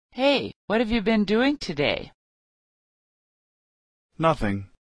Hey, what have you been doing today? Nothing.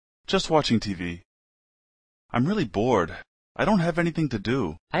 Just watching TV. I'm really bored. I don't have anything to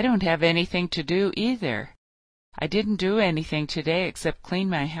do. I don't have anything to do either. I didn't do anything today except clean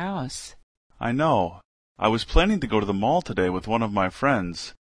my house. I know. I was planning to go to the mall today with one of my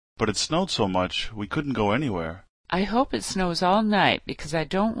friends, but it snowed so much we couldn't go anywhere. I hope it snows all night because I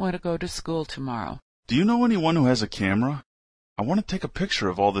don't want to go to school tomorrow. Do you know anyone who has a camera? I want to take a picture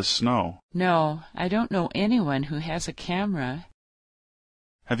of all this snow. No, I don't know anyone who has a camera.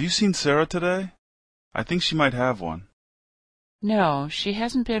 Have you seen Sarah today? I think she might have one. No, she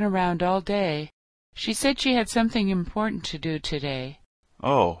hasn't been around all day. She said she had something important to do today.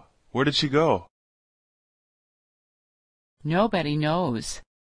 Oh, where did she go? Nobody knows.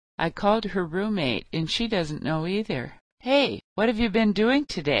 I called her roommate, and she doesn't know either. Hey, what have you been doing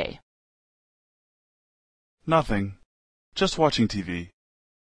today? Nothing. Just watching TV.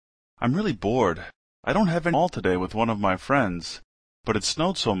 I'm really bored. I don't have any mall today with one of my friends, but it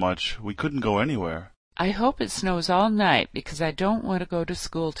snowed so much we couldn't go anywhere. I hope it snows all night because I don't want to go to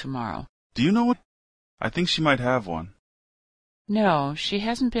school tomorrow. Do you know what? I think she might have one. No, she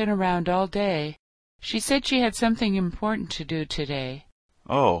hasn't been around all day. She said she had something important to do today.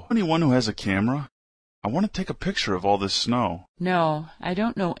 Oh, anyone who has a camera? I want to take a picture of all this snow. No, I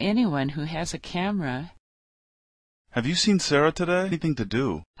don't know anyone who has a camera. Have you seen Sarah today? Anything to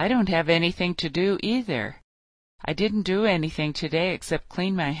do? I don't have anything to do either. I didn't do anything today except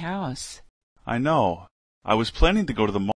clean my house. I know. I was planning to go to the mall.